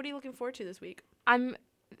 Parker, what are you looking forward to this week? I'm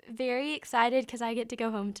very excited because I get to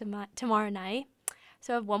go home tomorrow night.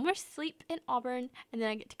 So I have one more sleep in Auburn, and then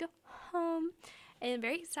I get to go home. And I'm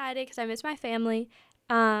very excited because I miss my family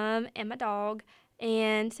and my dog.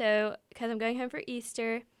 And so because I'm going home for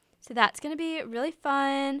Easter, so that's going to be really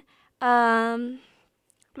fun.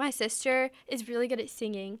 My sister is really good at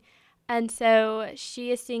singing. And so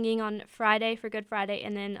she is singing on Friday for Good Friday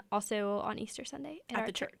and then also on Easter Sunday at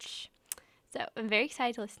our church. So I'm very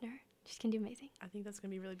excited to listen to her. She's going to do amazing. I think that's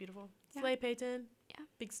going to be really beautiful. Yeah. Slay Peyton. Yeah.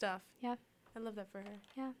 Big stuff. Yeah. I love that for her.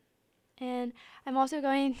 Yeah. And I'm also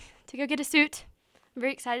going to go get a suit I'm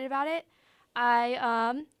very excited about it.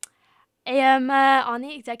 I am on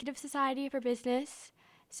the Executive Society for Business,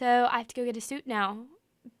 so I have to go get a suit now.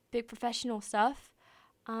 Big professional stuff.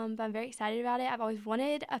 But I'm very excited about it. I've always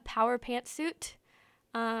wanted a power pantsuit.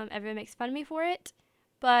 Everyone makes fun of me for it,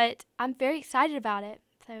 but I'm very excited about it.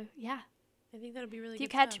 So, yeah. I think that'll be really If good you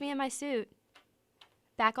catch stuff. me in my suit,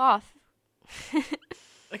 back off.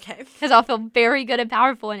 Okay. Because I'll feel very good and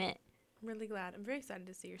powerful in it. I'm really glad. I'm very excited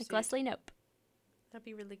to see your Like suit. Leslie Knope. That'd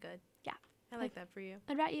be really good. Yeah. I like that for you.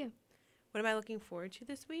 What about you? What am I looking forward to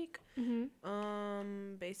this week?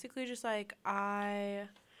 Basically just like I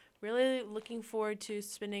really looking forward to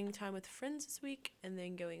spending time with friends this week and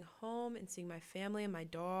then going home and seeing my family and my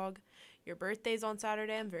dog. Your birthday's on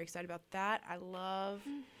Saturday. I'm very excited about that. I love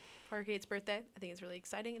Parker-Kate's birthday. I think it's really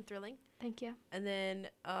exciting and thrilling. Thank you. And then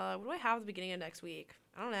what do I have at the beginning of next week?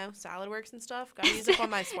 I don't know. Salad works and stuff. Got to use up on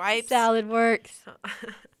my swipes. Salad works.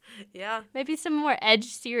 Yeah. Maybe some more Edge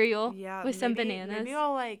cereal with some maybe, bananas. Maybe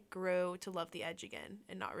I'll like grow to love the Edge again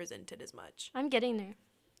and not resent it as much. I'm getting there.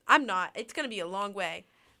 I'm not. It's going to be a long way.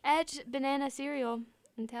 Edge banana cereal.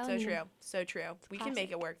 I'm telling you. So true. We can make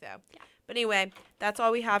Classic. it work though. Yeah. But anyway, that's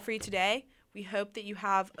all we have for you today. We hope that you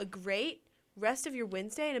have a great rest of your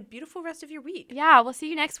Wednesday and a beautiful rest of your week. Yeah, we'll see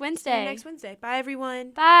you next Wednesday. See you next Wednesday. Bye,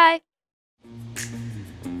 everyone. Bye.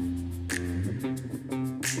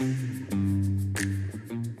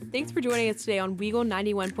 Thanks for joining us today on Weagle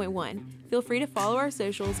 91.1. Feel free to follow our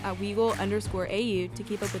socials at Weagle_AU to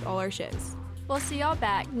keep up with all our shows. We'll see y'all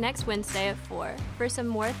back next Wednesday at 4 for some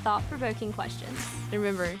more thought-provoking questions. And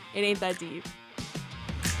remember, it ain't that deep.